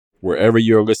Wherever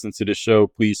you're listening to the show,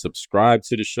 please subscribe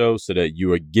to the show so that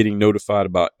you are getting notified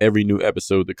about every new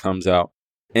episode that comes out,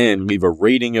 and leave a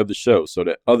rating of the show so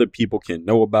that other people can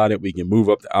know about it. We can move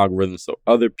up the algorithm so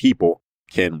other people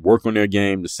can work on their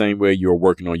game the same way you're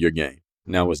working on your game.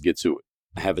 Now let's get to it.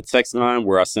 I have a text line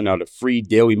where I send out a free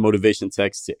daily motivation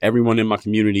text to everyone in my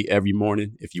community every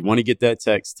morning. If you want to get that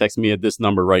text me at this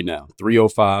number right now,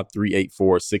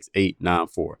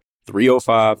 305-384-6894.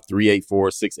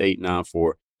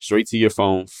 305-384-6894. Straight to your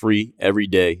phone, free, every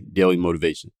day, daily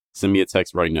motivation. Send me a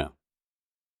text right now.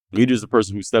 Leader is the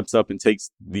person who steps up and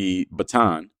takes the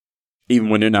baton, even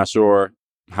when they're not sure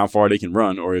how far they can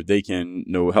run or if they can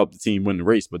help the team win the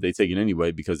race, but they take it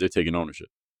anyway because they're taking ownership.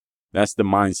 That's the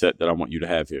mindset that I want you to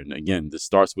have here. And again, this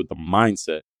starts with the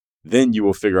mindset. Then you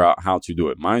will figure out how to do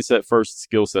it. Mindset first,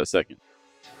 skill set second.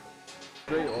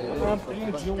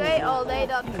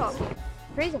 StrayAllDay.com.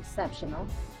 Pretty exceptional.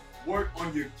 Work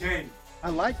on your game. I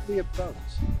like the approach.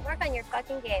 Work on your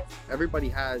fucking game.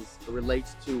 Everybody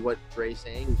relates to what Dre's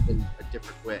saying in a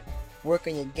different way. Work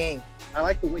on your game. I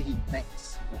like the way he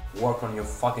thinks. Work on your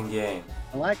fucking game.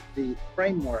 I like the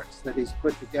frameworks that he's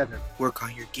put together. Work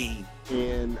on your game.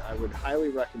 And I would highly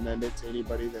recommend it to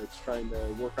anybody that's trying to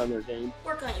work on their game.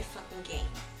 Work on your fucking game.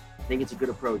 I think it's a good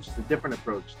approach. It's a different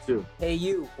approach, too. Hey,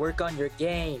 you, work on your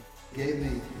game. Gave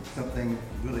me something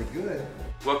really good.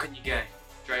 Work on your game.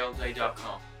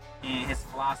 StrayAllDay.com. And his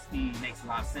philosophy makes a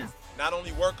lot of sense. Not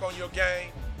only work on your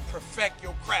game, perfect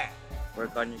your craft.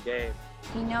 Work on your game.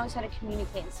 He knows how to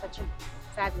communicate in such a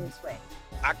fabulous way.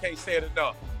 I can't say it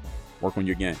enough. Work on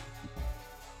your game.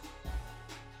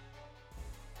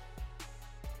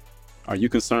 Are you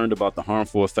concerned about the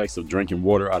harmful effects of drinking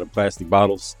water out of plastic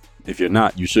bottles? If you're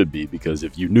not, you should be, because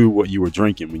if you knew what you were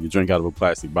drinking when you drink out of a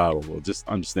plastic bottle, well, just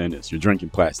understand this. You're drinking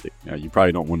plastic. Now, you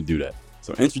probably don't want to do that.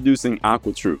 So introducing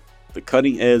AquaTru, the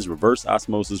cutting-edge reverse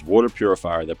osmosis water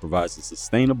purifier that provides a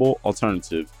sustainable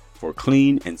alternative for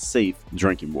clean and safe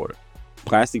drinking water.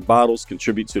 Plastic bottles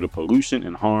contribute to the pollution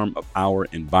and harm of our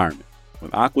environment.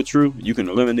 With AquaTru, you can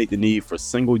eliminate the need for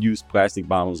single-use plastic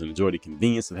bottles and enjoy the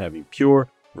convenience of having pure,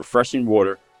 refreshing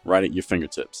water right at your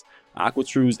fingertips.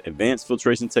 AquaTru's advanced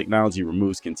filtration technology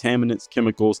removes contaminants,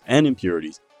 chemicals, and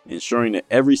impurities, ensuring that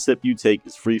every sip you take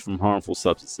is free from harmful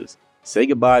substances. Say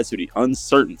goodbye to the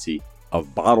uncertainty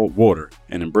of bottled water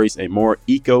and embrace a more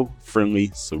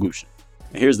eco-friendly solution.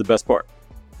 And here's the best part.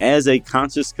 As a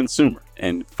conscious consumer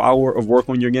and follower of Work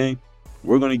on Your Game,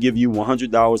 we're going to give you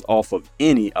 $100 off of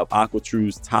any of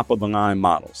AquaTru's top-of-the-line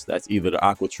models. That's either the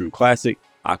AquaTru Classic,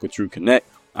 AquaTru Connect,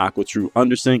 AquaTru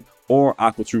Undersink, or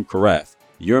AquaTru Carafe.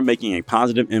 You're making a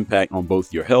positive impact on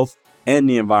both your health and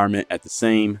the environment at the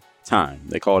same time.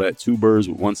 They call that two birds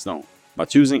with one stone. By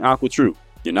choosing AquaTru,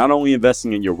 you're not only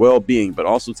investing in your well-being, but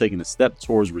also taking a step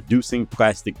towards reducing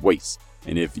plastic waste.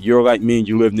 And if you're like me and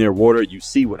you live near water, you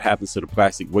see what happens to the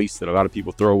plastic waste that a lot of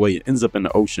people throw away. It ends up in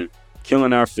the ocean,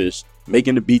 killing our fish,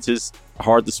 making the beaches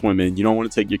hard to swim in. You don't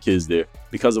want to take your kids there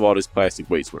because of all this plastic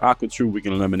waste. With AquaTru, we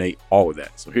can eliminate all of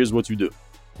that. So here's what you do.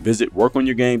 Visit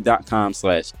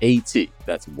workonyourgame.com/AT.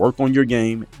 That's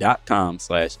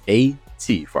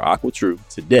workonyourgame.com/AT for AquaTru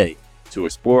today to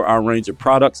explore our range of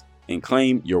products and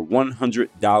claim your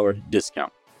 $100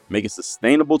 discount. Make a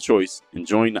sustainable choice and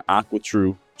join the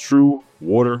AquaTru True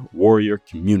Water Warrior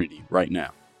community right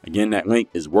now. Again, that link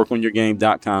is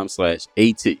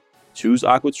workonyourgame.com/AT. Choose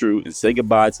AquaTru and say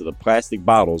goodbye to the plastic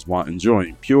bottles while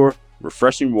enjoying pure,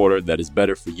 refreshing water that is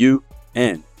better for you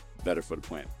and better for the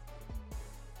planet.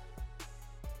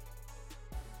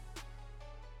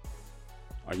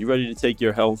 Are you ready to take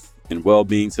your health and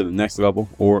well-being to the next level?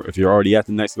 Or if you're already at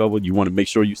the next level, you want to make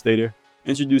sure you stay there?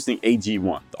 Introducing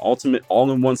AG1, the ultimate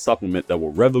all-in-one supplement that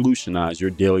will revolutionize your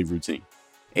daily routine.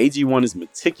 AG1 is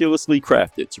meticulously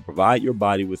crafted to provide your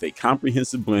body with a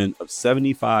comprehensive blend of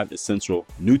 75 essential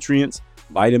nutrients,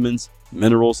 vitamins,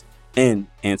 minerals, and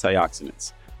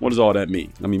antioxidants. What does all that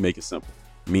mean? Let me make it simple.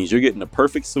 It means you're getting the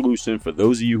perfect solution for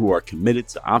those of you who are committed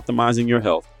to optimizing your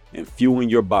health and fueling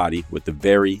your body with the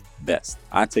very best.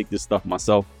 I take this stuff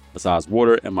myself. Besides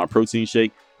water and my protein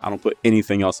shake, I don't put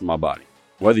anything else in my body.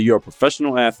 Whether you're a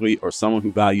professional athlete or someone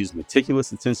who values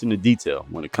meticulous attention to detail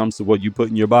when it comes to what you put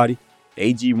in your body,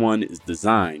 AG1 is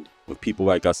designed with people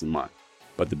like us in mind.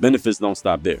 But the benefits don't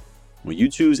stop there. When you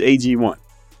choose AG1,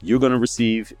 you're going to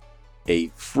receive a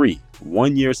free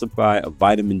 1-year supply of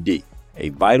vitamin D, a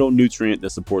vital nutrient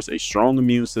that supports a strong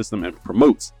immune system and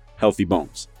promotes healthy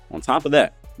bones. On top of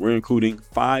that, we're including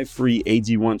 5 free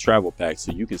AG1 travel packs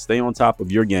so you can stay on top of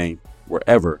your game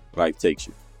wherever life takes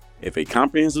you. If a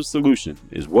comprehensive solution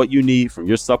is what you need from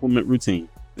your supplement routine,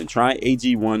 then try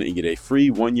AG1 and get a free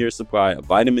 1-year supply of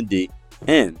vitamin D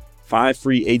and 5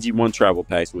 free AG1 travel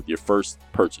packs with your first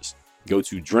purchase. Go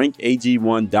to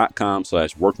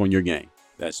drinkag1.com/workonyourgame.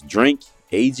 That's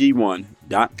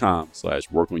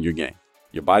drinkag1.com/workonyourgame.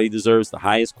 Your body deserves the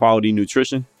highest quality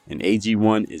nutrition, and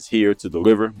AG1 is here to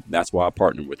deliver. That's why I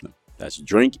partner with them. That's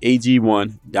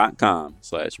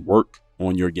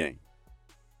drinkag1.com/workonyourgame.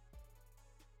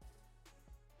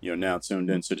 You're now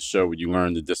tuned into the show where you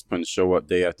learn the discipline to show up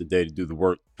day after day to do the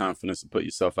work, confidence to put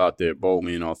yourself out there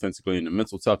boldly and authentically, and the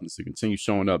mental toughness to continue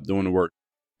showing up, doing the work,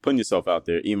 putting yourself out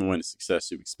there, even when the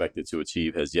success you expected to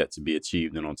achieve has yet to be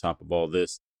achieved. And on top of all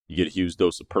this, you get a huge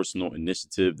dose of personal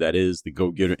initiative. That is the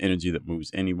go-getter energy that moves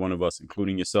any one of us,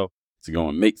 including yourself, to go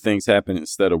and make things happen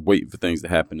instead of waiting for things to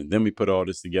happen. And then we put all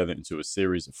this together into a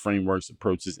series of frameworks,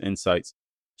 approaches, insights,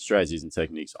 strategies, and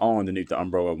techniques, all underneath the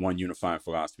umbrella of one unifying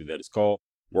philosophy that is called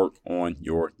Work on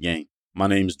Your Game. My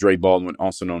name is Dre Baldwin,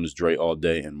 also known as Dre All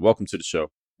Day, and welcome to the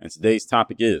show. And today's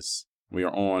topic is, we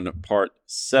are on part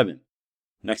 7,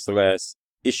 next to last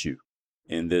issue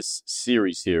in this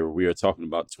series here. We are talking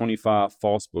about 25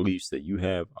 false beliefs that you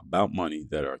have about money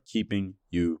that are keeping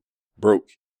you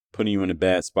broke, putting you in a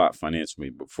bad spot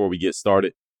financially. Before we get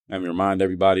started, let me remind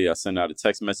everybody I send out a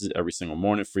text message every single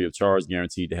morning, free of charge,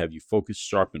 guaranteed to have you focused,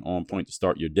 sharp, and on point to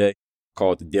start your day.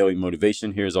 Call it the Daily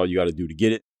Motivation. Here's all you got to do to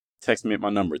get it. Text me at my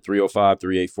number,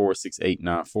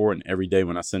 305-384-6894. And every day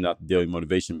when I send out the Daily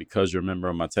Motivation, because you're a member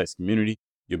of my text community,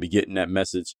 you'll be getting that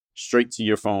message straight to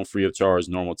your phone, free of charge.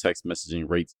 Normal text messaging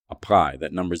rates apply.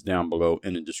 That number's down below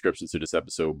in the description to this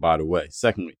episode, by the way.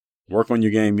 Secondly, Work on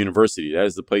Your Game University. That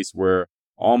is the place where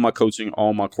all my coaching,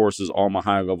 all my courses, all my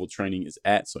high-level training is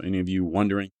at. So any of you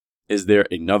wondering, is there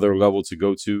another level to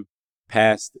go to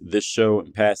past this show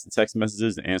and past the text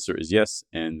messages? The answer is yes.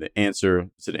 And the answer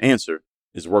to the answer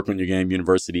is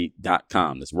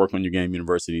workonyourgameuniversity.com. That's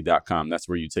workonyourgameuniversity.com. That's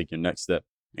where you take your next step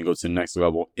and go to the next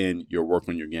level in your Work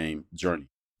on Your Game journey.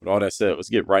 With all that said, let's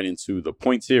get right into the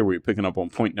points here. We're picking up on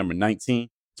point number 19,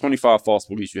 25 false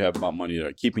beliefs you have about money that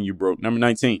are keeping you broke. Number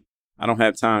 19, I don't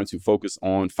have time to focus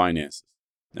on finances.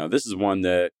 Now, this is one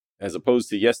that, as opposed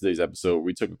to yesterday's episode,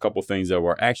 we took a couple things that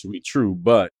were actually true,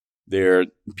 but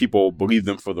people believe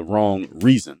them for the wrong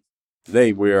reason.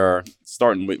 Today, we are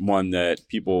starting with one that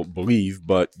people believe,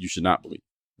 but you should not believe.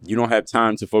 You don't have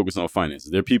time to focus on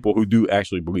finances. There are people who do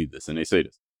actually believe this, and they say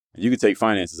this. And you can take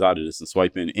finances out of this and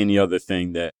swipe in any other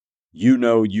thing that you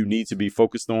know you need to be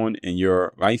focused on in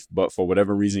your life, but for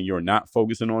whatever reason, you're not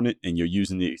focusing on it, and you're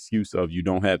using the excuse of you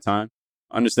don't have time.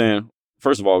 Understand,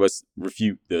 first of all, let's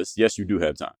refute this. Yes, you do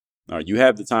have time. All right, you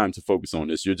have the time to focus on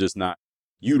this. You're just not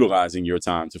utilizing your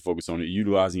time to focus on it,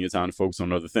 utilizing your time to focus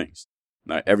on other things.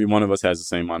 Now, every one of us has the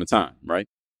same amount of time, right?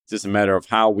 It's just a matter of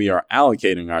how we are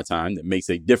allocating our time that makes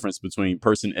a difference between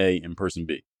person A and person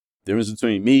B. The difference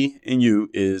between me and you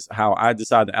is how I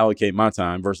decide to allocate my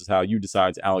time versus how you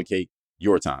decide to allocate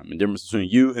your time. And the difference between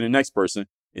you and the next person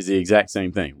is the exact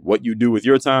same thing. What you do with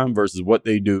your time versus what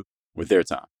they do with their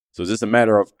time. So it's just a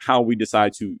matter of how we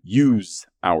decide to use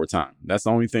our time. That's the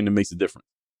only thing that makes a difference.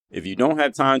 If you don't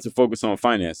have time to focus on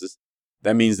finances,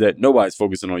 that means that nobody's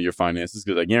focusing on your finances,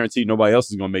 because I guarantee nobody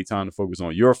else is going to make time to focus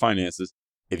on your finances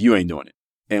if you ain't doing it.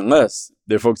 Unless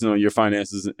they're focusing on your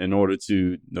finances in order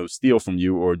to steal from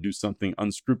you or do something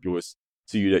unscrupulous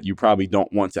to you that you probably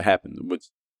don't want to happen. Which,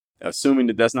 assuming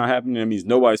that that's not happening, that means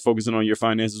nobody's focusing on your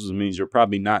finances. It means you're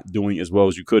probably not doing as well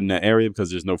as you could in that area because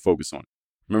there's no focus on it.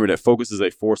 Remember that focus is a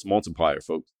force multiplier,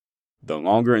 folks. The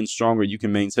longer and stronger you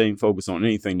can maintain focus on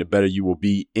anything, the better you will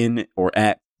be in or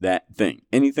at that thing.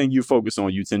 Anything you focus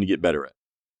on, you tend to get better at.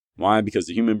 Why? Because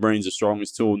the human brain is the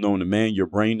strongest tool known to man. Your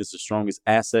brain is the strongest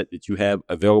asset that you have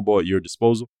available at your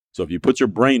disposal. So if you put your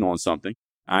brain on something,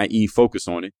 i.e. focus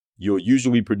on it, you'll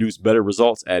usually produce better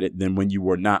results at it than when you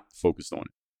were not focused on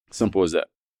it. Simple as that.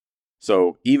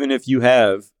 So even if you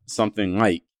have something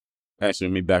like, actually,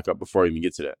 let me back up before I even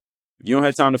get to that. If you don't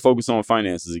have time to focus on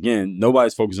finances, again,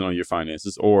 nobody's focusing on your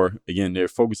finances, or again, they're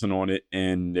focusing on it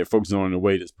and they're focusing on it in a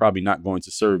way that's probably not going to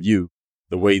serve you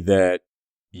the way that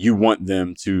you want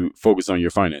them to focus on your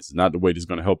finances, not the way that's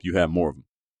going to help you have more of them.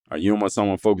 Or you don't want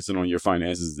someone focusing on your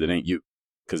finances that ain't you,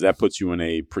 because that puts you in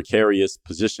a precarious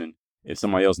position. If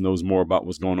somebody else knows more about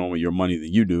what's going on with your money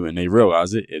than you do, and they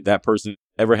realize it, if that person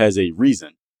ever has a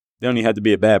reason, they don't even have to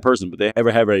be a bad person, but they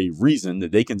ever have a reason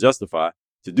that they can justify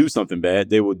to do something bad,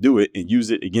 they will do it and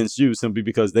use it against you simply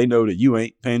because they know that you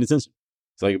ain't paying attention.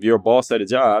 It's like if you're a boss at a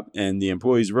job and the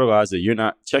employees realize that you're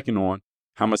not checking on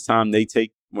how much time they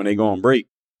take when they go on break,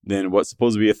 then what's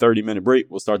supposed to be a 30-minute break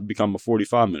will start to become a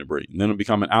 45-minute break. And then it'll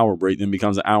become an hour break, then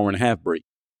becomes an hour and a half break.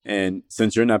 And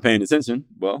since you're not paying attention,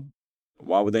 well,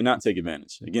 why would they not take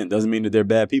advantage? Again, doesn't mean that they're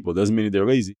bad people. Doesn't mean that they're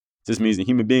lazy. This means that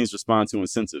human beings respond to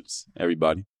incentives,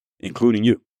 everybody, including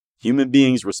you. Human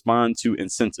beings respond to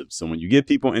incentives. So when you give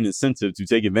people an incentive to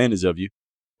take advantage of you,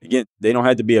 again, they don't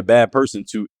have to be a bad person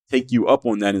to take you up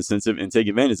on that incentive and take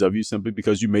advantage of you simply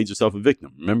because you made yourself a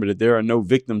victim. Remember that there are no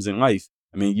victims in life.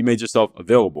 I mean, you made yourself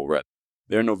available, rather.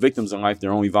 There are no victims in life.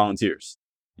 There are only volunteers.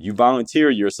 You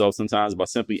volunteer yourself sometimes by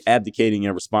simply abdicating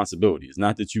your responsibility. It's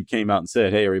not that you came out and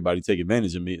said, hey, everybody take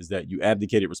advantage of me. It's that you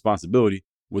abdicated responsibility,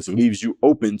 which leaves you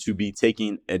open to be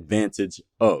taken advantage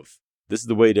of. This is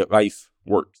the way that life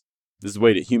works. This is the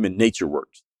way that human nature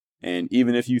works. And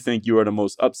even if you think you are the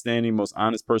most upstanding, most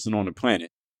honest person on the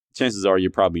planet, chances are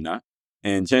you're probably not.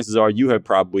 And chances are you have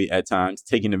probably at times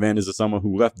taken advantage of someone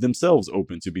who left themselves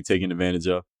open to be taken advantage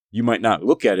of. You might not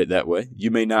look at it that way.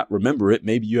 You may not remember it.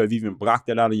 Maybe you have even blocked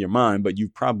it out of your mind, but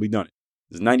you've probably done it.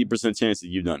 There's 90% chance that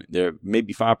you've done it. There are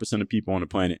maybe 5% of people on the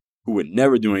planet who would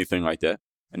never do anything like that.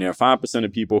 And there are 5%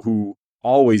 of people who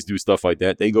always do stuff like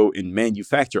that. They go and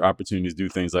manufacture opportunities to do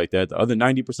things like that. The other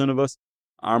 90% of us,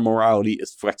 our morality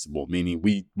is flexible, meaning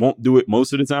we won't do it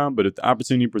most of the time, but if the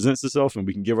opportunity presents itself and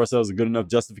we can give ourselves a good enough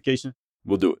justification,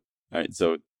 we'll do it. All right.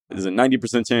 So there's a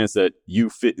 90% chance that you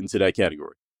fit into that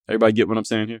category. Everybody get what I'm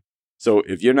saying here? So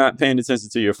if you're not paying attention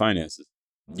to your finances,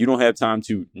 you don't have time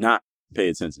to not pay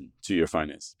attention to your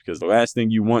finances, because the last thing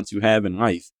you want to have in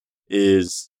life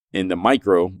is in the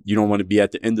micro. You don't want to be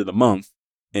at the end of the month,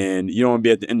 and you don't want to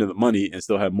be at the end of the money and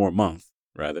still have more month,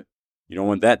 rather. You don't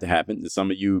want that to happen.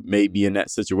 Some of you may be in that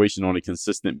situation on a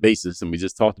consistent basis. And we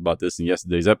just talked about this in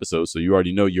yesterday's episode. So you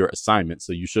already know your assignment.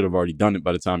 So you should have already done it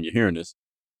by the time you're hearing this.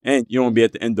 And you don't want to be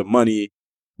at the end of money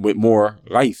with more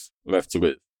life left to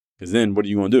live. Because then what are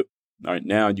you going to do? All right,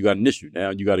 now you got an issue.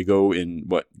 Now you got to go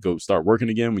start working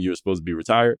again when you're supposed to be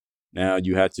retired. Now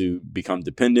you have to become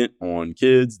dependent on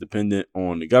kids, dependent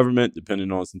on the government,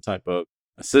 dependent on some type of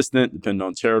assistant, dependent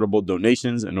on charitable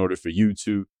donations in order for you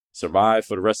to survive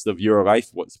for the rest of your life,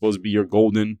 what's supposed to be your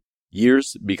golden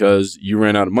years, because you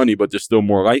ran out of money, but there's still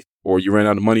more life, or you ran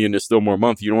out of money and there's still more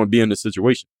month. You don't want to be in this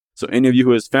situation. So any of you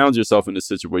who has found yourself in this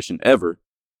situation ever,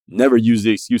 never use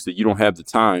the excuse that you don't have the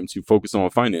time to focus on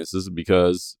finances,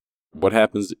 because what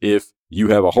happens if you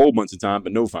have a whole bunch of time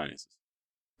but no finances?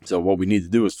 So what we need to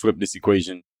do is flip this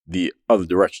equation the other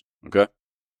direction. Okay.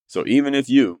 So even if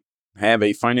you have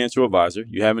a financial advisor,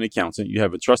 you have an accountant, you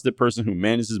have a trusted person who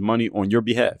manages money on your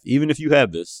behalf. Even if you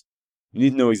have this, you need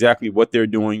to know exactly what they're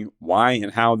doing, why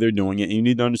and how they're doing it, and you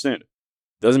need to understand it.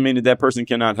 Doesn't mean that that person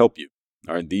cannot help you.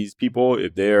 All right, these people,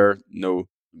 if they're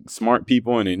smart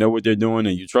people and they know what they're doing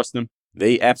and you trust them,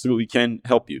 they absolutely can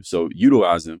help you. So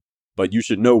utilize them, but you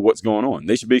should know what's going on.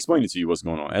 They should be explaining to you what's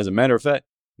going on. As a matter of fact,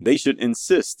 they should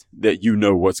insist that you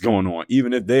know what's going on,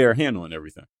 even if they are handling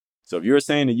everything. So if you're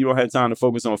saying that you don't have time to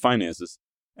focus on finances,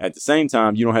 at the same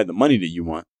time, you don't have the money that you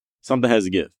want, something has to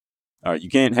give. All right. You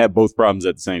can't have both problems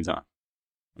at the same time.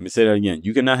 Let me say that again.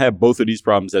 You cannot have both of these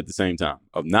problems at the same time,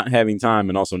 of not having time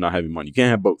and also not having money. You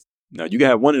can't have both. Now, you can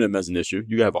have one of them as an issue.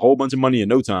 You can have a whole bunch of money and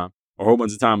no time, or a whole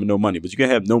bunch of time and no money, but you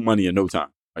can't have no money and no time.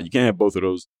 All right. You can't have both of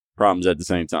those problems at the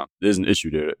same time. There's an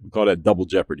issue there. We call that double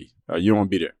jeopardy. All right. You don't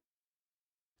want to be there.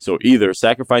 So either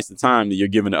sacrifice the time that you're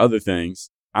giving to other things.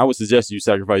 I would suggest you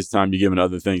sacrifice the time you're giving to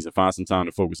other things and find some time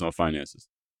to focus on finances,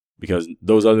 because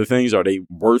those other things, are they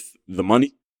worth the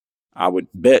money? I would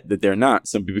bet that they're not,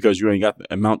 simply because you ain't got the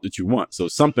amount that you want. So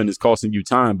something is costing you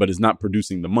time, but it's not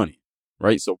producing the money,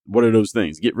 right? So what are those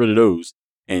things? Get rid of those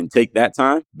and take that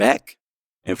time back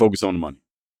and focus on the money.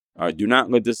 All right. Do not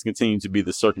let this continue to be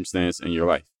the circumstance in your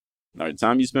life. All right. The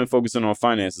time you spend focusing on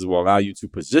finances will allow you to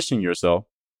position yourself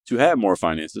to have more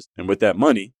finances. And with that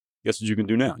money, guess what you can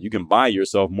do now? You can buy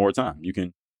yourself more time. You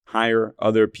can hire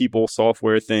other people,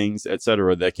 software, things,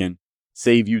 etc., that can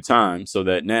save you time, so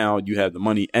that now you have the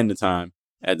money and the time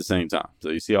at the same time. So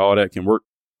you see how all that can work?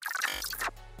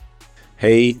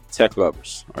 Hey, tech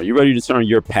lovers, are you ready to turn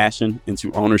your passion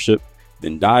into ownership?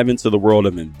 Then dive into the world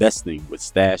of investing with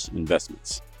Stash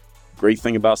Investments. Great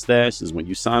thing about Stash is when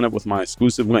you sign up with my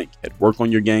exclusive link at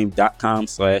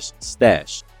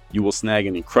workonyourgame.com/stash, you will snag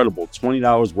an incredible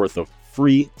 $20 worth of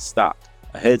free stock,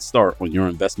 a head start on your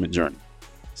investment journey.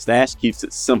 Stash keeps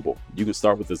it simple. You can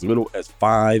start with as little as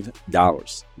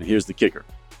 $5. And here's the kicker.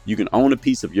 You can own a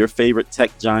piece of your favorite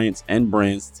tech giants and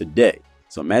brands today.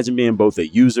 So imagine being both a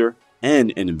user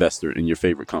and an investor in your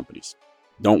favorite companies.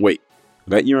 Don't wait.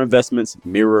 Let your investments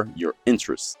mirror your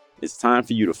interests. It's time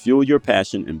for you to fuel your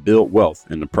passion and build wealth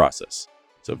in the process.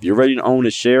 So if you're ready to own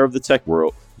a share of the tech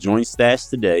world, join Stash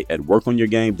today at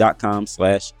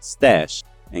workonyourgame.com/stash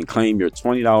and claim your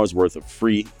 $20 worth of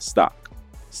free stock.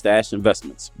 Stash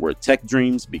Investments, where tech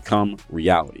dreams become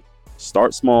reality.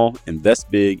 Start small, invest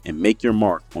big, and make your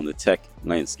mark on the tech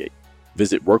landscape.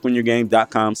 Visit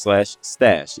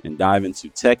workonyourgame.com/stash and dive into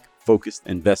tech-focused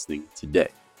investing today.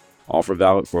 Offer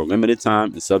valid for a limited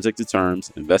time and subject to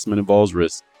terms. Investment involves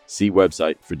risk. See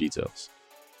website for details.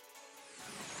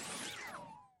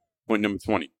 Point number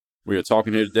 20. We are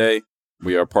talking here today.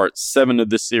 We are part 7 of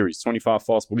this series, 25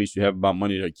 false beliefs you have about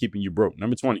money that are keeping you broke.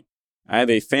 Number 20. I have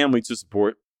a family to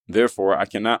support. Therefore, I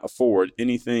cannot afford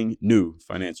anything new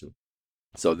financially.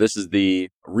 So this is the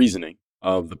reasoning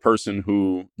of the person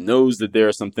who knows that there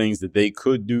are some things that they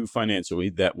could do financially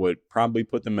that would probably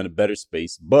put them in a better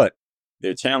space. But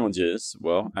their challenge is,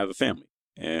 well, I have a family.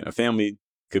 And a family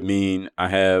could mean I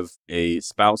have a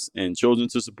spouse and children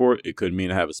to support. It could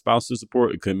mean I have a spouse to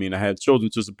support. It could mean I have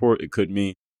children to support. It could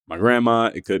mean my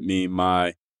grandma. It could mean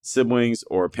my siblings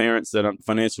or parents that I'm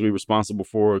financially responsible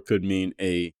for. It could mean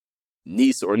a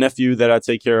niece or nephew that I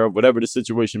take care of, whatever the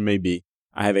situation may be.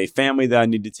 I have a family that I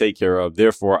need to take care of.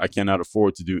 Therefore, I cannot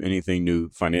afford to do anything new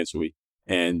financially.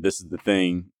 And this is the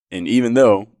thing. And even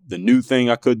though the new thing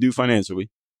I could do financially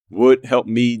would help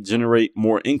me generate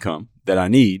more income that I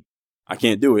need, I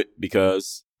can't do it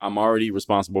because I'm already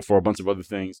responsible for a bunch of other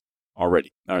things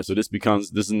already. All right. So this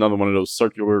is another one of those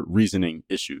circular reasoning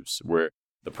issues where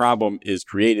the problem is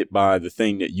created by the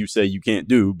thing that you say you can't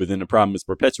do, but then the problem is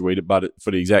perpetuated by it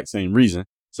for the exact same reason.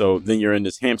 So then you're in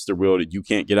this hamster wheel that you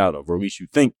can't get out of, or at least you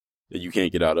think that you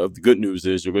can't get out of. The good news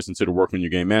is you're listening to the Work on Your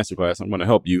Game Masterclass. I'm going to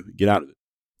help you get out of it.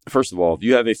 First of all, if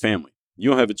you have a family, you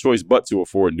don't have a choice but to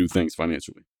afford new things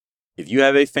financially. If you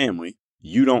have a family,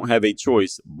 you don't have a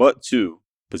choice but to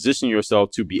position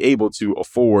yourself to be able to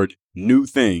afford new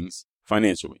things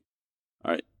financially.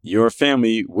 All right. Your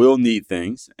family will need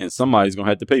things and somebody's going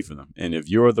to have to pay for them. And if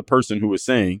you're the person who is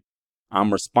saying,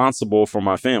 I'm responsible for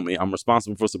my family, I'm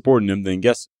responsible for supporting them, then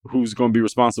guess who's going to be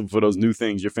responsible for those new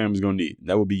things your family's going to need?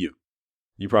 That would be you.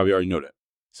 You probably already know that.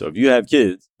 So if you have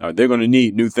kids, they're going to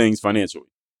need new things financially.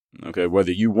 Okay.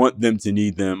 Whether you want them to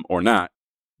need them or not,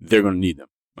 they're going to need them.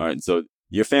 All right. So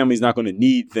your family's not going to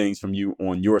need things from you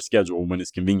on your schedule when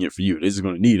it's convenient for you. They're just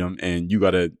going to need them, and you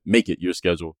got to make it your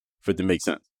schedule for it to make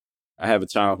sense. I have a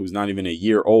child who's not even a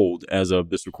year old as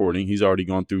of this recording. He's already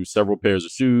gone through several pairs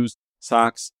of shoes,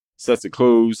 socks, sets of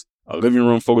clothes, a living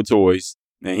room full of toys,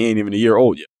 and he ain't even a year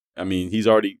old yet. I mean,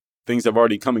 things have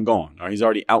already come and gone. Or he's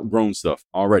already outgrown stuff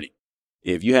already.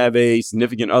 If you have a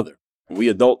significant other, we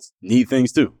adults need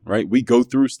things too, right? We go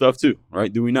through stuff too,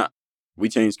 right? Do we not? We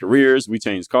change careers, we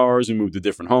change cars, we move to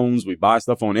different homes, we buy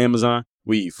stuff on Amazon,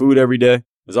 we eat food every day.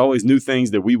 There's always new things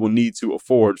that we will need to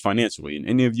afford financially. And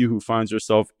any of you who finds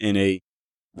yourself in a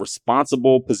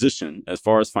responsible position as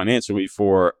far as financially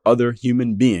for other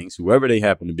human beings, whoever they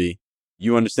happen to be,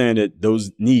 you understand that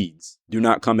those needs do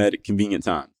not come at a convenient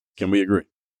time. Can we agree?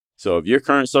 So if your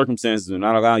current circumstances do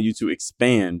not allow you to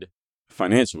expand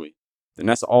financially, then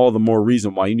that's all the more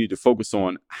reason why you need to focus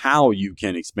on how you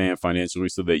can expand financially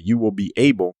so that you will be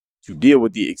able to deal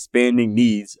with the expanding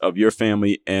needs of your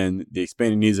family and the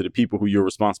expanding needs of the people who you're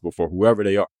responsible for, whoever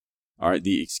they are. All right.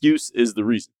 The excuse is the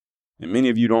reason. And many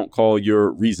of you don't call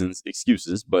your reasons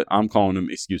excuses, but I'm calling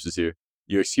them excuses here.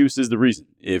 Your excuse is the reason.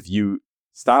 If you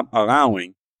stop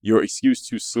allowing your excuse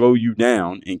to slow you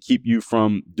down and keep you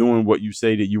from doing what you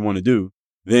say that you want to do,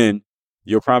 then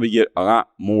you'll probably get a lot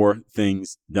more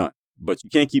things done. But you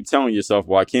can't keep telling yourself,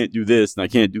 well, I can't do this and I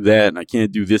can't do that and I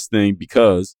can't do this thing,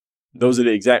 because those are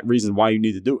the exact reasons why you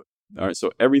need to do it. All right. So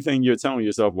everything you're telling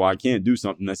yourself, well, I can't do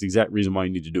something, that's the exact reason why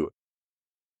you need to do it.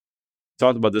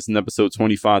 Talked about this in episode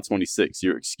 25, 26.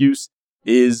 Your excuse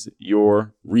is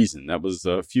your reason. That was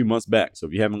a few months back. So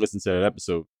if you haven't listened to that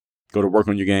episode, go to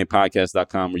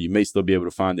workonyourgamepodcast.com, where you may still be able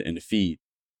to find it in the feed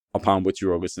upon which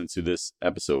you are listening to this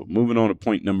episode. Moving on to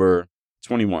point number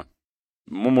 21.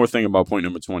 One more thing about point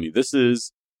number 20. This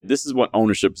is what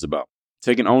ownership is about.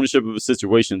 Taking ownership of a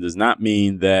situation does not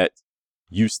mean that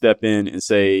you step in and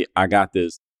say, I got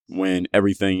this, when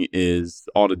everything is,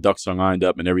 all the ducks are lined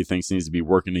up and everything seems to be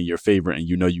working in your favor and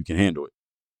you know you can handle it.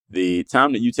 The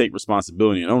time that you take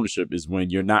responsibility and ownership is when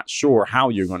you're not sure how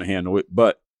you're going to handle it,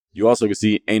 but you also can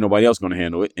see ain't nobody else going to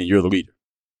handle it and you're the leader.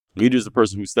 Leader is the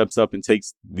person who steps up and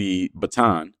takes the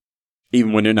baton,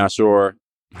 even when they're not sure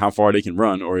how far they can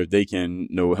run or if they can,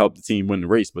 help the team win the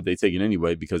race, but they take it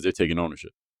anyway because they're taking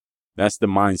ownership. That's the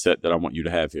mindset that I want you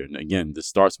to have here. And again, this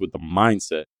starts with the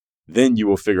mindset. Then you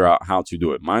will figure out how to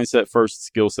do it. Mindset first,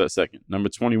 skill set second. Number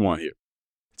 21 here.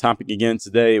 Topic again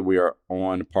today, we are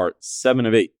on part 7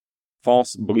 of 8.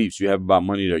 False beliefs you have about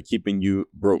money that are keeping you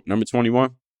broke. Number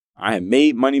 21. I have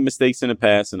made money mistakes in the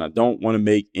past and I don't want to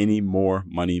make any more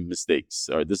money mistakes.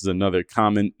 All right, this is another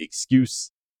common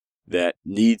excuse that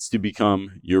needs to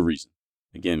become your reason.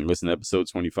 Again, listen to episode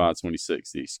 25,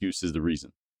 26. The excuse is the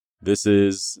reason. This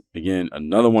is, again,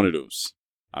 another one of those.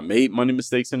 I made money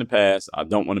mistakes in the past. I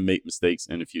don't want to make mistakes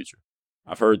in the future.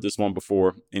 I've heard this one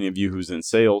before. Any of you who's in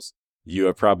sales, you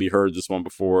have probably heard this one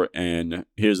before. And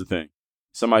here's the thing.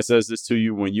 Somebody says this to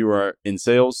you when you are in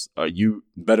sales, you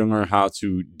better learn how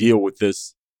to deal with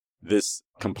this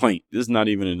complaint. This is not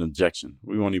even an objection.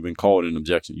 We won't even call it an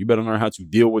objection. You better learn how to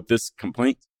deal with this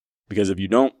complaint, because if you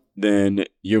don't, then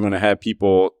you're going to have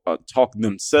people talk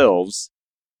themselves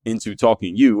into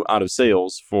talking you out of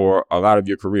sales for a lot of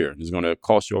your career. It's going to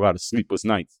cost you a lot of sleepless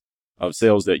nights of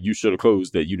sales that you should have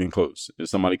closed that you didn't close. If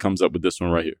somebody comes up with this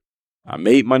one right here. I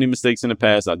made money mistakes in the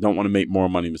past. I don't want to make more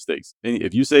money mistakes. And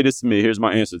if you say this to me, here's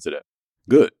my answer to that.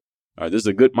 Good. All right, this is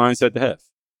a good mindset to have.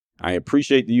 I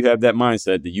appreciate that you have that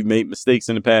mindset that you made mistakes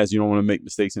in the past. You don't want to make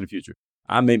mistakes in the future.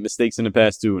 I made mistakes in the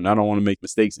past too, and I don't want to make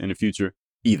mistakes in the future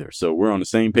either. So we're on the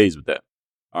same page with that.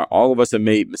 All of us have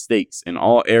made mistakes in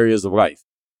all areas of life,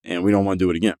 and we don't want to do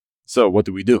it again. So what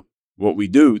do? What we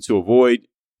do to avoid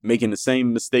making the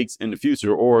same mistakes in the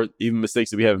future, or even mistakes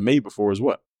that we haven't made before, is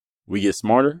what? We get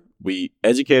smarter. We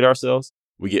educate ourselves.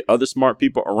 We get other smart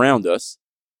people around us.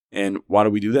 And why do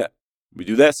we do that? We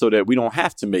do that so that we don't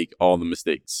have to make all the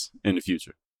mistakes in the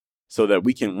future, so that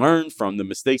we can learn from the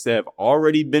mistakes that have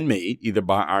already been made, either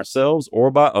by ourselves or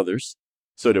by others,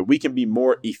 so that we can be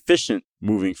more efficient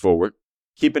moving forward,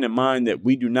 keeping in mind that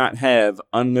we do not have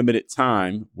unlimited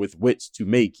time with which to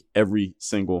make every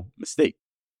single mistake.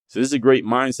 So this is a great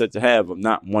mindset to have, of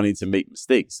not wanting to make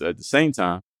mistakes. So at the same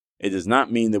time, it does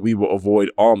not mean that we will avoid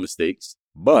all mistakes,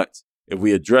 but if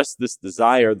we address this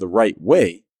desire the right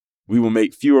way, we will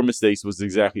make fewer mistakes, which is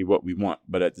exactly what we want.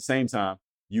 But at the same time,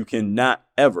 you cannot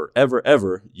ever, ever,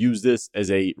 ever use this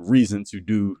as a reason to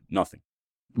do nothing,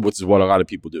 which is what a lot of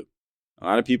people do. A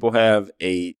lot of people have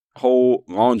a whole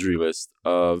laundry list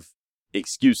of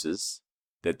excuses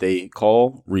that they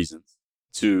call reasons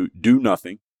to do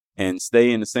nothing and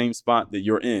stay in the same spot that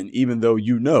you're in, even though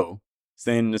you know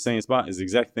staying in the same spot is the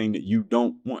exact thing that you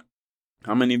don't want.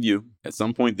 How many of you at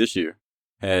some point this year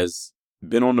has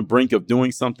been on the brink of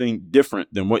doing something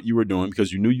different than what you were doing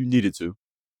because you knew you needed to,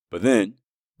 but then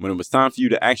when it was time for you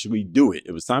to actually do it,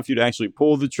 it was time for you to actually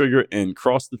pull the trigger and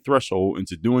cross the threshold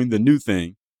into doing the new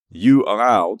thing, you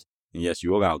allowed, and yes,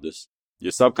 you allowed this,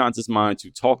 your subconscious mind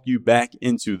to talk you back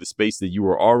into the space that you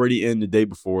were already in the day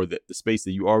before, that the space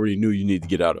that you already knew you needed to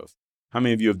get out of. How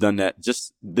many of you have done that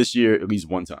just this year at least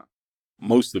one time?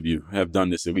 Most of you have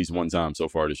done this at least one time so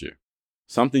far this year.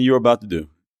 Something you're about to do.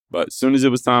 But as soon as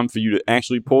it was time for you to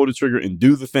actually pull the trigger and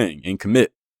do the thing and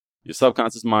commit, your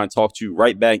subconscious mind talked you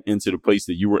right back into the place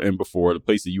that you were in before, the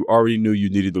place that you already knew you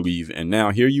needed to leave. And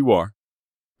now here you are,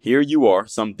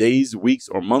 some days, weeks,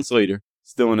 or months later,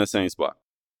 still in that same spot.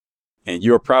 And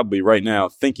you're probably right now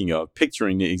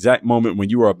picturing the exact moment when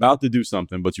you were about to do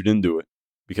something, but you didn't do it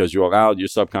because you allowed your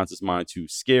subconscious mind to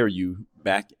scare you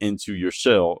back into your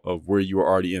shell of where you were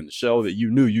already in, the shell that you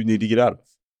knew you need to get out of.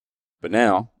 But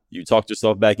now you talked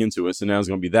yourself back into it. So now it's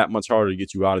going to be that much harder to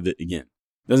get you out of it again.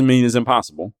 Doesn't mean it's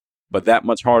impossible, but that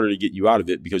much harder to get you out of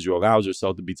it because you allowed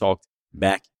yourself to be talked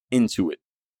back into it.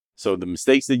 So the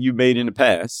mistakes that you made in the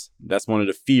past, that's one of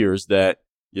the fears that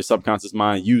your subconscious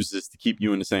mind uses to keep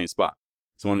you in the same spot.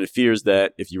 It's one of the fears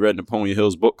that if you read Napoleon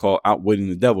Hill's book called Outwitting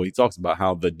the Devil, he talks about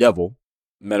how the devil,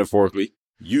 metaphorically,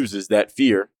 uses that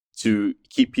fear to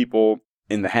keep people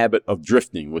in the habit of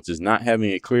drifting, which is not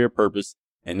having a clear purpose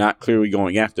and not clearly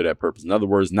going after that purpose. In other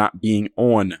words, not being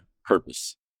on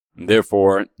purpose. And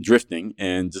therefore, drifting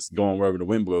and just going wherever the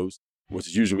wind blows, which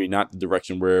is usually not the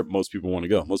direction where most people want to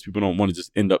go. Most people don't want to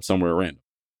just end up somewhere random.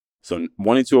 So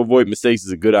wanting to avoid mistakes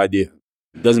is a good idea.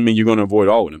 It doesn't mean you're going to avoid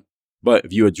all of them. But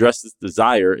if you address this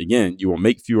desire, again, you will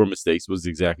make fewer mistakes, which is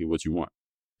exactly what you want.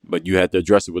 But you have to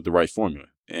address it with the right formula.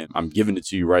 And I'm giving it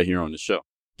to you right here on the show.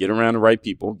 Get around the right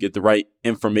people, get the right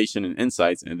information and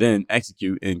insights, and then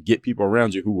execute and get people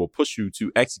around you who will push you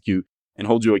to execute and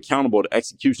hold you accountable to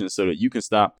execution so that you can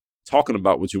stop talking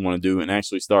about what you want to do and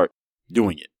actually start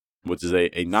doing it, which is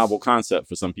a novel concept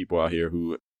for some people out here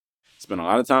who spend a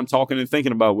lot of time talking and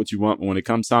thinking about what you want. But when it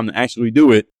comes time to actually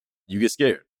do it, you get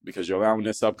scared because you're allowing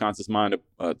that subconscious mind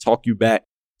to talk you back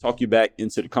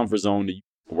into the comfort zone that you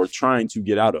were trying to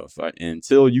get out of. Right? And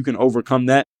until you can overcome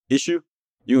that issue,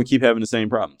 you're going to keep having the same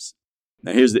problems.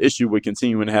 Now, here's the issue with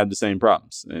continuing to have the same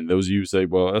problems. And those of you who say,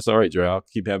 well, that's all right, Dre, I'll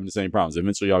keep having the same problems.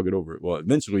 Eventually, I'll get over it. Well,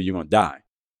 eventually, you're going to die.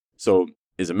 So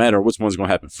it's a matter of which one's going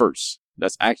to happen first.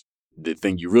 That's actually the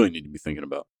thing you really need to be thinking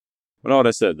about. With all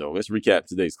that said, though, let's recap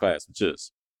today's class, which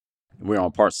is we're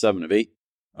on part 7 of 8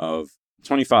 of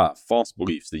 25 false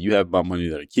beliefs that you have about money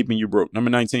that are keeping you broke. Number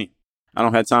 19, I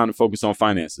don't have time to focus on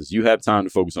finances. You have time to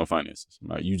focus on finances.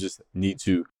 Right? You just need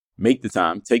to make the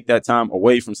time, take that time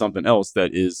away from something else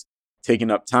that is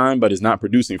taking up time but is not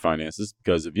producing finances.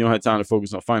 Because if you don't have time to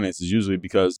focus on finances, usually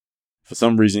because for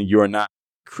some reason you are not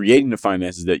creating the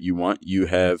finances that you want, you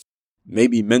have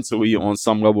maybe mentally on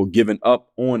some level given up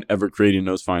on ever creating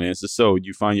those finances. So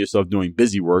you find yourself doing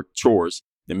busy work, chores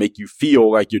that make you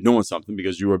feel like you're doing something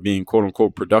because you are being quote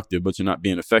unquote productive, but you're not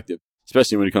being effective,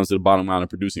 especially when it comes to the bottom line of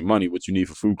producing money, which you need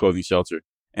for food, clothing, shelter,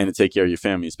 and to take care of your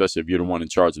family, especially if you're the one in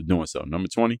charge of doing so. Number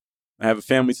 20, I have a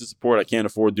family to support. I can't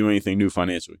afford to do anything new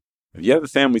financially. If you have a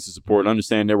family to support,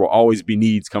 understand there will always be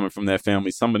needs coming from that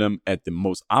family, some of them at the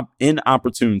most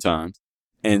inopportune times,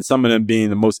 and some of them being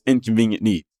the most inconvenient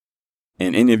needs.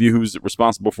 And any of you who's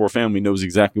responsible for a family knows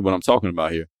exactly what I'm talking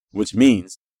about here, which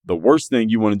means the worst thing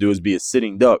you want to do is be a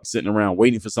sitting duck sitting around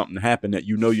waiting for something to happen that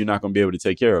you know you're not going to be able to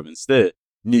take care of. Instead,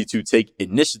 you need to take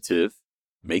initiative,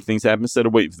 make things happen instead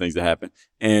of waiting for things to happen,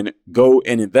 and go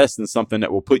and invest in something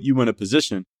that will put you in a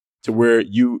position to where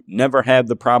you never have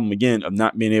the problem again of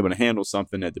not being able to handle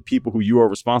something that the people who you are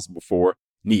responsible for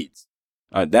needs.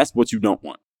 That's what you don't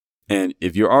want. And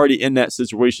if you're already in that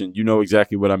situation, you know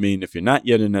exactly what I mean. If you're not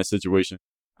yet in that situation,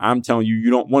 I'm telling you,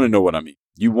 you don't want to know what I mean.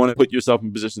 You want to put yourself in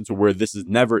a position to where this is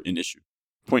never an issue.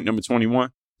 Point number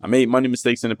 21, I made money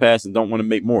mistakes in the past and don't want to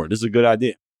make more. This is a good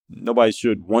idea. Nobody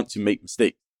should want to make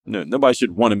mistakes. No, nobody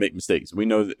should want to make mistakes. We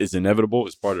know that it's inevitable.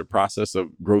 It's part of the process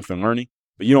of growth and learning,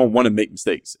 but you don't want to make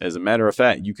mistakes. As a matter of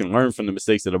fact, you can learn from the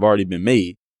mistakes that have already been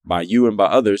made by you and by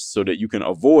others so that you can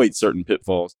avoid certain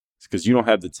pitfalls because you don't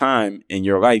have the time in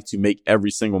your life to make every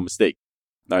single mistake.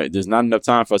 All right, there's not enough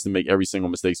time for us to make every single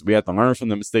mistake. So we have to learn from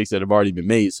the mistakes that have already been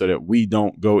made so that we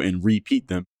don't go and repeat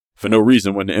them for no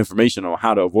reason when the information on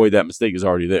how to avoid that mistake is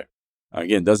already there.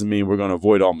 Again, doesn't mean we're going to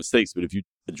avoid all mistakes, but if you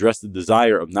address the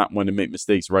desire of not wanting to make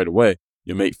mistakes right away,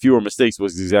 you'll make fewer mistakes,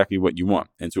 which is exactly what you want.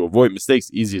 And to avoid mistakes,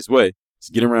 the easiest way is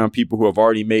get around people who have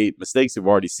already made mistakes, who've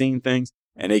already seen things,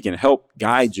 and they can help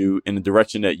guide you in the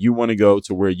direction that you want to go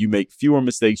to where you make fewer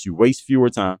mistakes, you waste fewer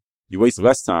time, you waste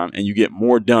less time, and you get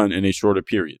more done in a shorter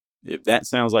period. If that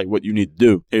sounds like what you need to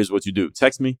do, here's what you do.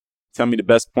 Text me. Tell me the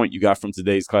best point you got from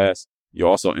today's class. You'll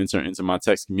also enter into my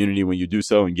text community when you do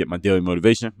so and get my daily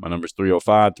motivation. My number is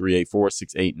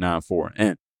 305-384-6894.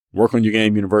 And Work on Your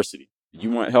Game University.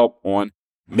 You want help on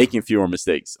making fewer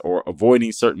mistakes or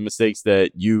avoiding certain mistakes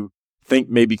that you think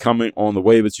may be coming on the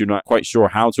way, but you're not quite sure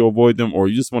how to avoid them, or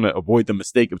you just want to avoid the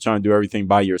mistake of trying to do everything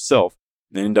by yourself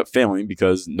and end up failing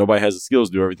because nobody has the skills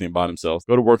to do everything by themselves.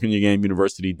 Go to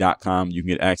workonyourgameuniversity.com. You can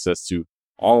get access to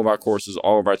all of our courses,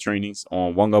 all of our trainings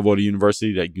on one level of the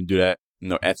university that you can do that,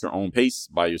 at your own pace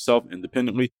by yourself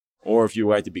independently. Or if you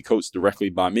would like to be coached directly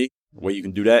by me, the way you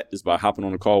can do that is by hopping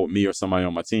on a call with me or somebody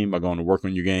on my team by going to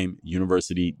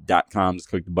workonyourgameuniversity.com. Just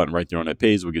click the button right there on that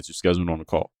page. We'll get you scheduled on a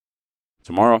call.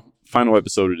 Tomorrow, final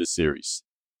episode of this series.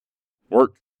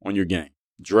 Work on your game.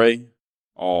 Dre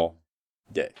all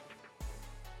day.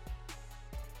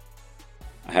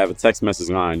 I have a text message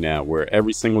line now where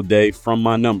every single day from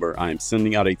my number, I am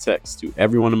sending out a text to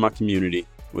everyone in my community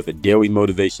with a daily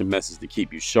motivation message to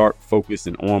keep you sharp, focused,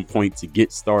 and on point to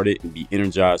get started and be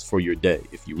energized for your day.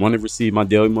 If you want to receive my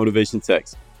daily motivation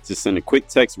text, just send a quick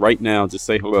text right now to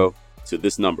say hello to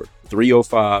this number,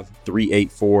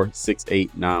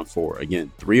 305-384-6894.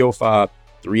 Again,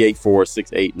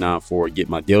 305-384-6894. Get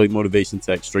my daily motivation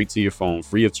text straight to your phone,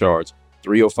 free of charge,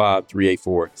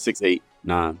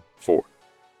 305-384-6894.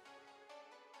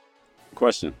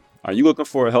 Question. Are you looking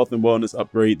for a health and wellness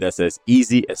upgrade that's as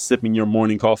easy as sipping your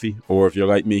morning coffee? Or if you're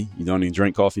like me, you don't even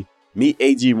drink coffee? Meet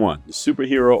AG1, the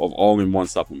superhero of all-in-one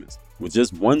supplements. With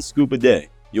just one scoop a day,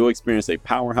 you'll experience a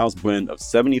powerhouse blend of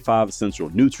 75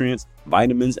 essential nutrients,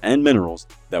 vitamins, and minerals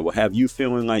that will have you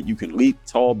feeling like you can leap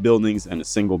tall buildings in a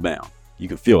single bound. You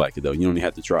can feel like it though, you don't even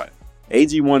have to try it.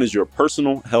 AG1 is your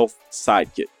personal health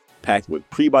sidekick, packed with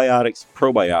prebiotics,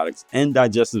 probiotics, and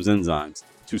digestive enzymes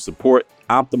to support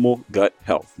optimal gut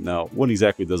health. Now, what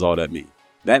exactly does all that mean?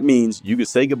 That means you can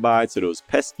say goodbye to those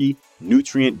pesky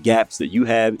nutrient gaps that you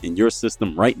have in your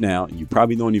system right now, and you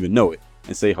probably don't even know it,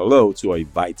 and say hello to a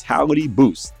vitality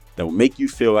boost that will make you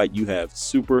feel like you have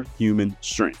superhuman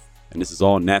strength. And this is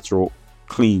all natural,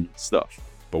 clean stuff.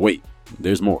 But wait,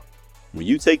 there's more. When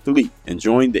you take the leap and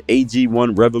join the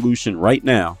AG1 revolution right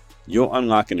now, you'll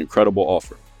unlock an incredible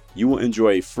offer. You will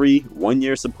enjoy a free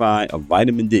 1-year supply of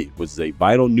vitamin D, which is a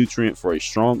vital nutrient for a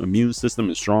strong immune system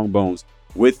and strong bones,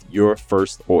 with your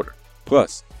first order.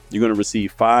 Plus, you're going to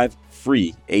receive 5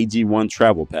 free AG1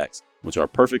 travel packs, which are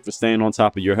perfect for staying on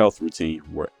top of your health routine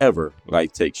wherever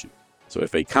life takes you. So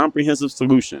if a comprehensive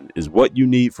solution is what you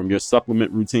need from your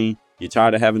supplement routine, You're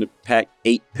tired of having to pack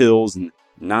 8 pills and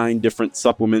 9 different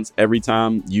supplements every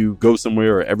time you go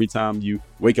somewhere, or every time you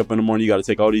wake up in the morning, you got to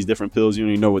take all these different pills. You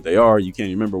don't even know what they are. You can't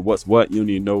remember what's what. You don't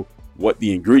even know what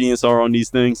the ingredients are on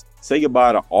these things. Say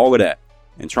goodbye to all of that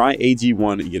and try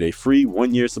AG1 and get a free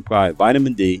 1-year supply of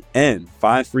vitamin D and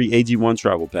 5 free AG1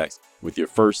 travel packs with your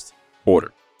first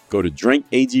order. Go to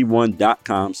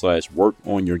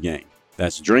drinkag1.com/workonyourgame.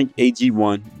 That's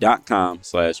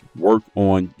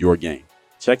drinkag1.com/workonyourgame.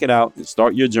 Check it out and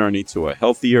start your journey to a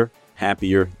healthier,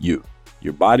 happier you.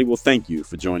 Your body will thank you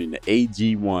for joining the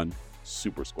AG1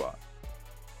 Super Squad.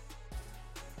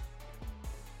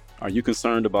 Are you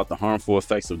concerned about the harmful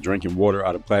effects of drinking water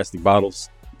out of plastic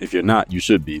bottles? If you're not, you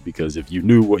should be, because if you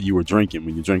knew what you were drinking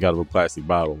when you drink out of a plastic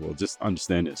bottle, well, just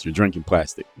understand this. You're drinking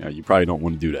plastic. Now, you probably don't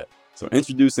want to do that. So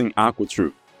introducing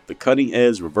AquaTrue, the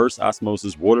cutting-edge reverse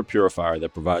osmosis water purifier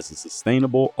that provides a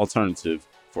sustainable alternative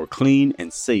for clean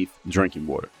and safe drinking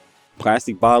water.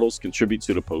 Plastic bottles contribute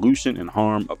to the pollution and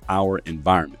harm of our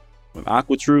environment. With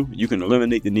AquaTrue, you can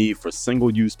eliminate the need for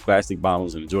single-use plastic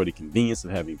bottles and enjoy the convenience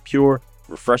of having pure,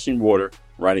 refreshing water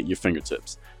right at your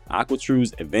fingertips.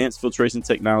 AquaTrue's advanced filtration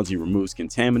technology removes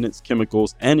contaminants,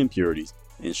 chemicals, and impurities,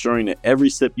 ensuring that every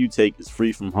sip you take is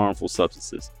free from harmful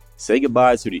substances. Say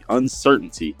goodbye to the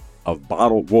uncertainty of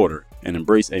bottled water and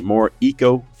embrace a more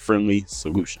eco-friendly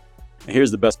solution. And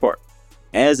here's the best part.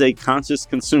 As a conscious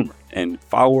consumer and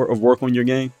follower of Work on Your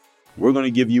Game, we're going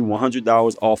to give you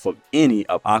 $100 off of any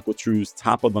of AquaTrue's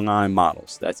top-of-the-line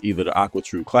models. That's either the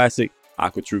AquaTrue Classic,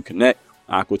 AquaTrue Connect,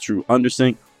 AquaTrue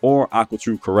Undersink, or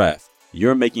AquaTrue Carafe.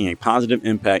 You're making a positive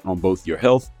impact on both your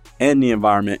health and the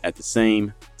environment at the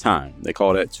same time. They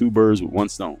call that 2 birds with 1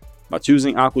 stone. By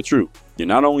choosing AquaTrue, you're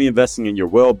not only investing in your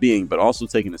well-being, but also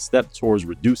taking a step towards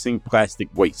reducing plastic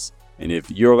waste. And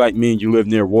if you're like me and you live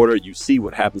near water, you see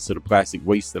what happens to the plastic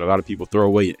waste that a lot of people throw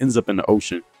away. It ends up in the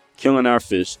ocean, killing our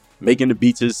fish, making the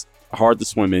beaches hard to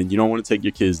swim in. You don't want to take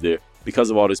your kids there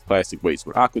because of all this plastic waste.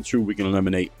 With AquaTrue, we can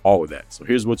eliminate all of that. So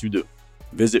here's what you do.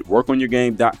 Visit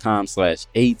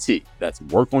workonyourgame.com/AT. That's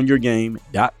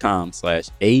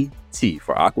workonyourgame.com/AT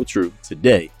for AquaTrue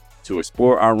today to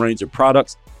explore our range of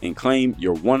products and claim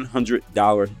your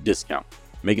 $100 discount.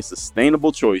 Make a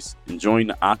sustainable choice and join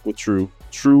the AquaTrue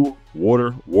True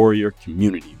Water Warrior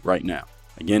community right now.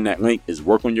 Again, that link is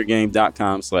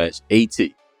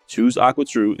workonyourgame.com/AT. Choose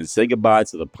AquaTrue and say goodbye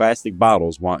to the plastic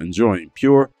bottles while enjoying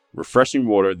pure, refreshing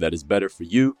water that is better for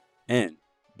you and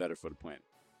better for the planet.